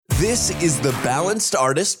This is the Balanced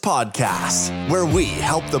Artist Podcast, where we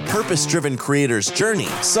help the purpose-driven creator's journey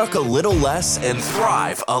suck a little less and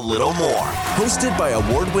thrive a little more. Hosted by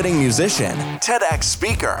award-winning musician, TEDx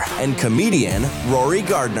speaker, and comedian Rory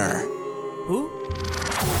Gardner. Who?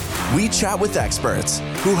 We chat with experts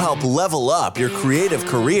who help level up your creative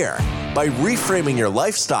career by reframing your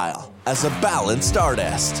lifestyle as a balanced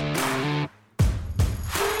artist.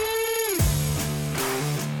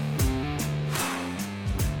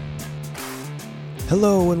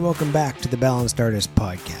 Hello and welcome back to the Balanced Artist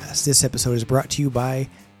Podcast. This episode is brought to you by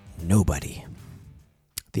nobody.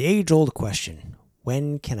 The age-old question,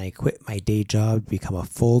 when can I quit my day job to become a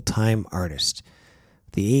full-time artist?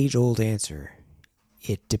 The age-old answer,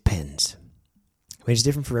 it depends. I mean, it's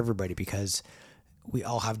different for everybody because we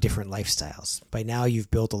all have different lifestyles. By now, you've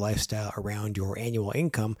built a lifestyle around your annual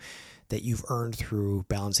income that you've earned through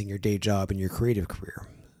balancing your day job and your creative career.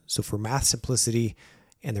 So for math simplicity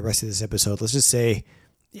and the rest of this episode, let's just say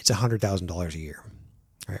it's $100,000 a year.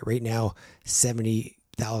 All right, right now,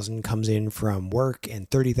 $70,000 comes in from work and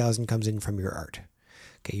 $30,000 comes in from your art.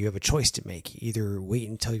 Okay, you have a choice to make. Either wait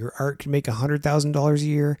until your art can make $100,000 a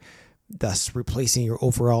year, thus replacing your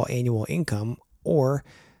overall annual income, or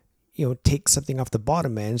take something off the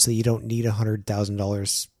bottom end so you don't need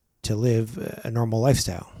 $100,000 to live a normal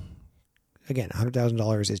lifestyle. Again,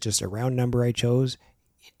 $100,000 is just a round number I chose.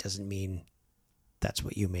 It doesn't mean that's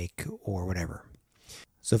what you make or whatever.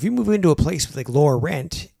 So if you move into a place with like lower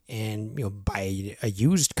rent and buy a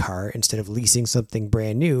used car instead of leasing something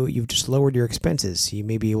brand new, you've just lowered your expenses. You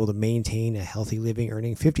may be able to maintain a healthy living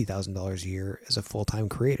earning $50,000 a year as a full-time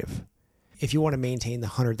creative. If you want to maintain the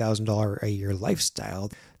 $100,000 a year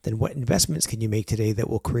lifestyle, then what investments can you make today that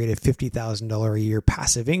will create a $50,000 a year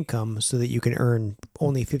passive income so that you can earn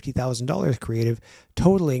only $50,000 creative,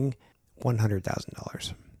 totaling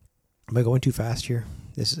 $100,000? Am I going too fast here?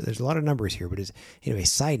 There's a lot of numbers here, but anyway,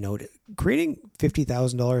 side note, creating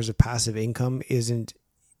 $50,000 of passive income isn't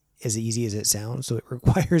as easy as it sounds. So it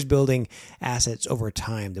requires building assets over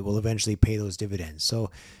time that will eventually pay those dividends.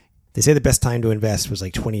 So they say the best time to invest was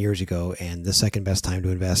like 20 years ago, and the second best time to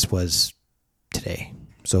invest was today.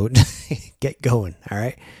 So get going, all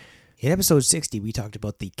right? In episode 60, we talked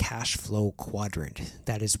about the cash flow quadrant.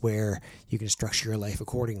 That is where you can structure your life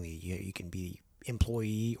accordingly. You can be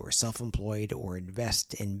employee or self-employed or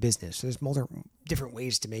invest in business. So there's multiple different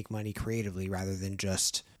ways to make money creatively rather than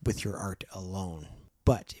just with your art alone.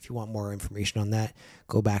 But if you want more information on that,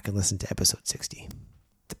 go back and listen to episode 60.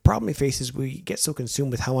 The problem we face is we get so consumed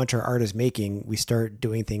with how much our art is making, we start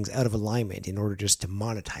doing things out of alignment in order just to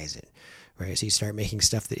monetize it, right? So you start making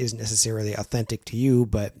stuff that isn't necessarily authentic to you,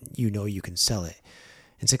 but you can sell it.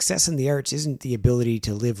 And success in the arts isn't the ability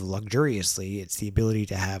to live luxuriously, it's the ability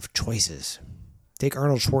to have choices. Take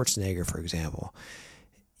Arnold Schwarzenegger, for example.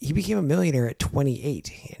 He became a millionaire at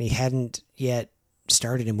 28, and he hadn't yet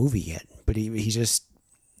started a movie yet. But he just,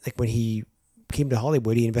 like when he came to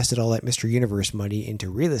Hollywood, he invested all that Mr. Universe money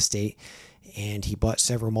into real estate, and he bought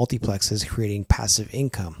several multiplexes, creating passive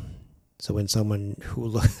income. So when someone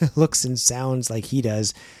who looks and sounds like he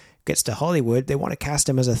does gets to Hollywood, they want to cast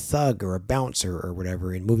him as a thug or a bouncer or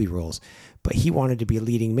whatever in movie roles. But he wanted to be a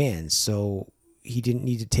leading man, so he didn't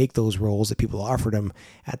need to take those roles that people offered him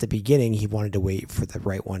at the beginning. He wanted to wait for the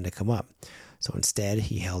right one to come up. So instead,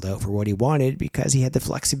 he held out for what he wanted because he had the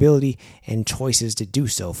flexibility and choices to do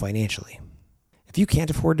so financially. If you can't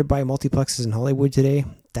afford to buy multiplexes in Hollywood today,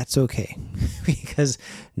 that's okay, because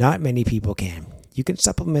not many people can. You can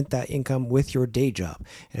supplement that income with your day job.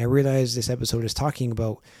 And I realize this episode is talking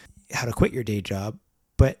about how to quit your day job,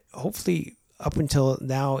 but hopefully up until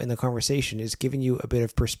now in the conversation is giving you a bit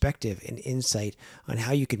of perspective and insight on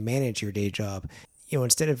how you can manage your day job.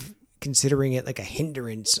 Instead of considering it like a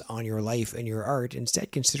hindrance on your life and your art,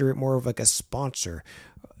 instead consider it more of like a sponsor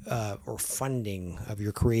or funding of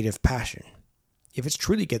your creative passion. If it's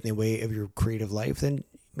truly getting in the way of your creative life, then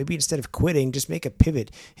maybe instead of quitting, just make a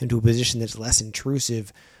pivot into a position that's less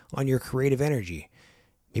intrusive on your creative energy.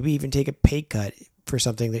 Maybe even take a pay cut for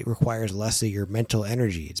something that requires less of your mental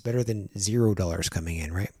energy. It's better than $0 coming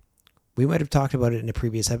in, right? We might have talked about it in a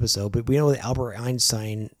previous episode, but we know that Albert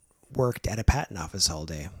Einstein worked at a patent office all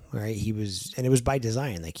day, right? And it was by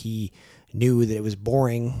design. Like he knew that it was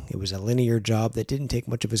boring. It was a linear job that didn't take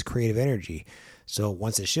much of his creative energy. So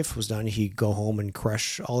once his shift was done, he'd go home and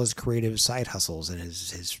crush all his creative side hustles and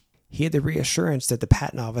he had the reassurance that the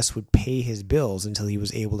patent office would pay his bills until he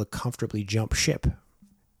was able to comfortably jump ship.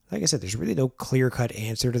 Like I said, there's really no clear-cut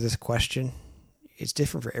answer to this question. It's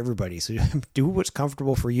different for everybody. So do what's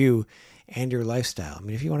comfortable for you and your lifestyle. I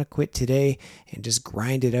mean, if you want to quit today and just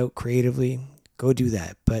grind it out creatively, go do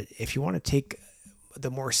that. But if you want to take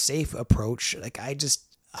the more safe approach, like I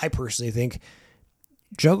personally think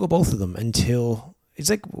juggle both of them until it's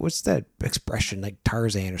like, what's that expression, like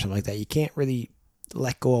Tarzan or something like that? You can't really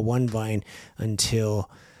let go of one vine until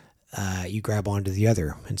you grab onto the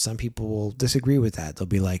other. And some people will disagree with that. They'll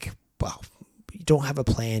be like, well, you don't have a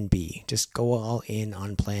plan B. Just go all in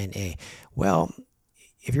on plan A. Well,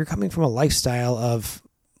 if you're coming from a lifestyle of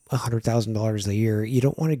 $100,000 a year, you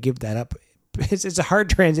don't want to give that up. It's a hard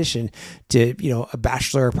transition to, a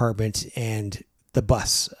bachelor apartment and the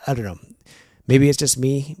bus. I don't know. Maybe it's just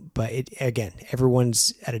me, but again,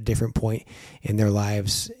 everyone's at a different point in their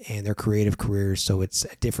lives and their creative careers, so it's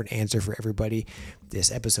a different answer for everybody.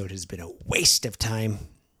 This episode has been a waste of time,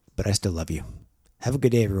 but I still love you. Have a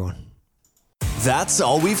good day, everyone. That's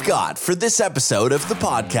all we've got for this episode of the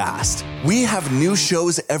podcast. We have new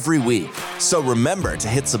shows every week, so remember to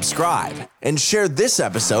hit subscribe and share this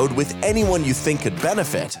episode with anyone you think could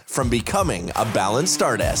benefit from becoming a balanced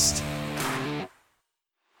artist.